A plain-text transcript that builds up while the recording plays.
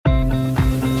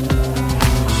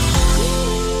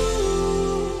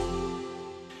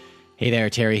Hey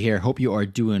there, Terry here. Hope you are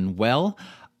doing well.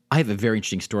 I have a very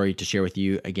interesting story to share with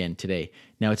you again today.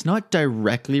 Now, it's not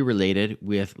directly related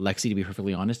with Lexi, to be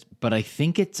perfectly honest, but I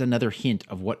think it's another hint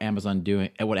of what Amazon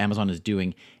is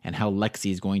doing, and how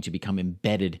Lexi is going to become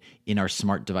embedded in our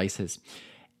smart devices.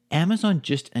 Amazon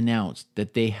just announced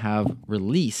that they have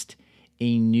released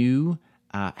a new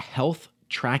health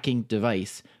tracking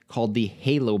device called the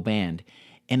Halo Band,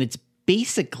 and it's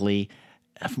basically,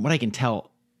 from what I can tell,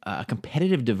 a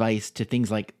competitive device to things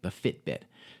like the Fitbit.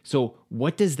 So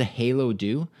what does the Halo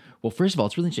do? Well, first of all,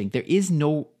 it's really interesting. There is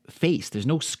no face. There's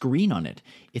no screen on it.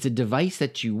 It's a device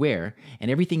that you wear,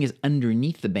 and everything is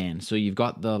underneath the band. So you've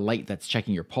got the light that's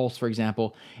checking your pulse, for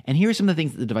example. And here are some of the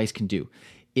things that the device can do.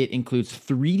 It includes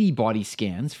 3D body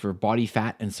scans for body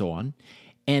fat and so on.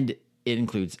 And it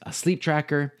includes a sleep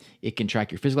tracker. It can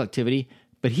track your physical activity.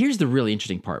 But here's the really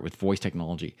interesting part with voice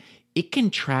technology. It can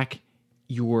track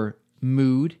your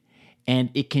mood, and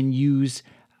it can use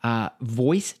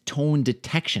voice tone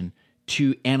detection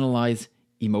to analyze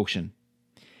emotion.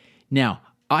 Now,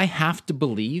 I have to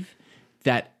believe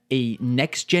that a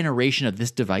next generation of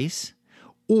this device,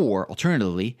 or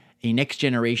alternatively, a next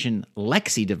generation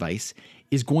Lexi device,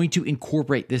 is going to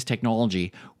incorporate this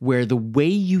technology where the way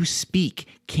you speak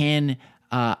can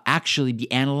actually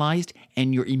be analyzed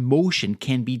and your emotion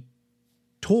can be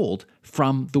told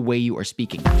from the way you are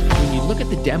speaking. When you look at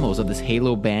the demos of this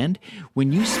Halo Band,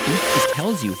 when you speak, it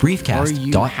tells you, are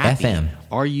you happy?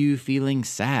 Are you feeling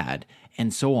sad?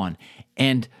 And so on.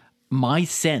 And my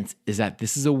sense is that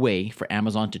this is a way for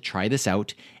Amazon to try this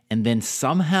out, and then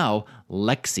somehow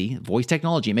Lexi, voice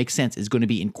technology, it makes sense, is going to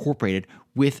be incorporated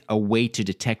with a way to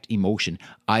detect emotion,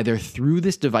 either through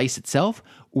this device itself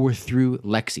or through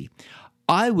Lexi.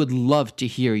 I would love to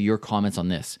hear your comments on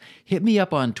this. Hit me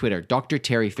up on Twitter, Dr.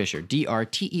 Terry Fisher,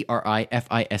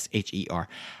 DrTerifisher.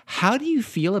 How do you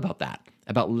feel about that?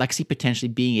 About Lexi potentially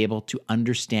being able to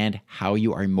understand how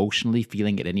you are emotionally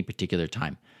feeling at any particular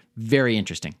time? Very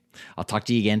interesting. I'll talk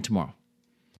to you again tomorrow.